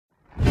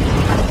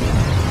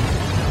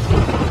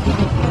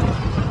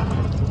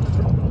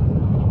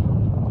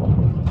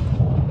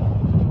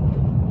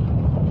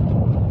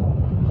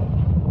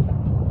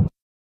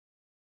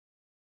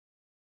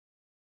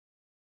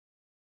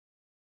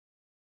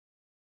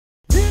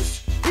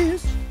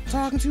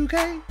Talking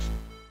 2K.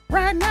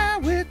 Right now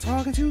we're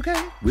talking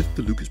 2K with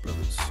the Lucas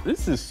brothers.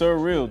 This is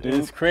surreal, dude.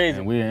 It's crazy.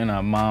 And we're in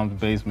our mom's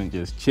basement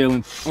just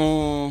chilling.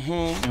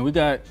 And we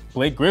got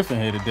Blake Griffin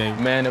here today.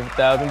 Man of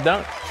 1,000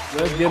 dunks.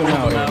 Let's get him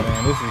out here,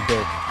 man. This is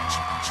dope.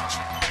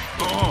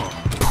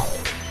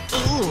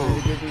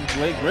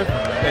 Blake Griffin.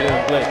 That is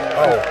Blake.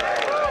 Oh.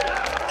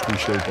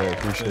 Appreciate that.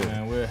 Appreciate it.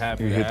 Man, we're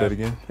happy. Can you hit that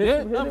again?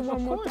 Yeah, hit it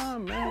one more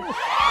time, man.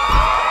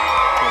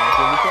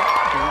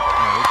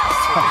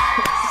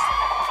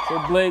 So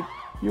Blake,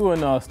 you were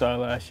an all-star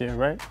last year,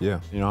 right? Yeah.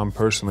 You know, I'm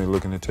personally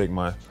looking to take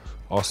my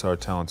all-star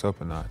talents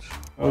up a notch.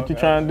 What you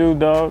trying to do,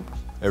 dog?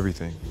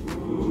 Everything.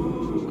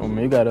 Oh,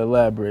 man, you gotta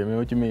elaborate, man.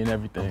 What you mean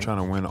everything? I'm trying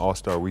to win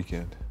All-Star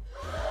Weekend.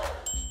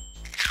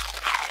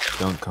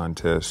 Dunk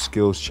contest,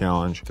 skills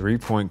challenge,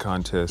 three-point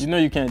contest. You know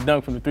you can't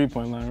dunk from the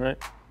three-point line, right?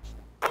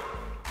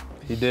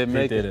 He did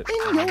make it.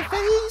 In your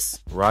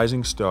face.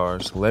 Rising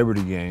Stars,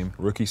 Celebrity Game,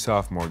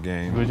 Rookie-Sophomore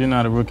Game. But you're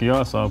not a rookie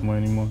or sophomore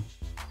anymore.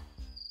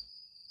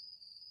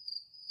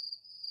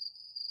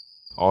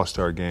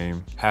 All-Star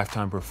Game,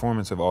 halftime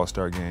performance of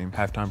All-Star Game,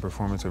 halftime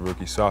performance of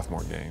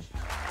Rookie-Sophomore Game.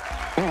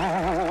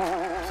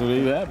 So there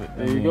you have it.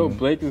 There you go.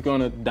 Blake is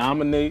gonna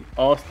dominate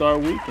All-Star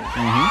Weekend.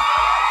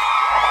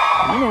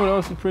 You know what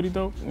else is pretty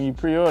dope? When you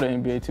pre-order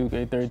NBA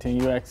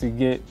 2K13, you actually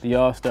get the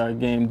All-Star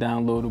Game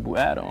downloadable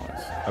add-ons.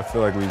 I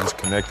feel like we just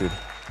connected.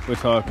 We're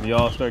talking the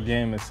All-Star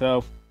Game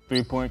itself,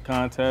 three-point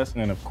contest,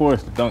 and of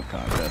course the dunk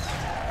contest.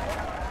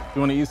 You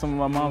wanna eat some of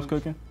my mom's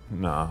cooking?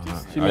 Nah.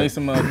 She made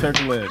some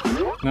turkey legs.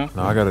 No?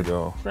 No, I gotta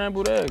go.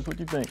 Scrambled eggs, what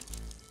do you think?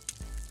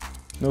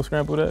 No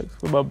scrambled eggs?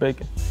 What about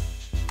bacon?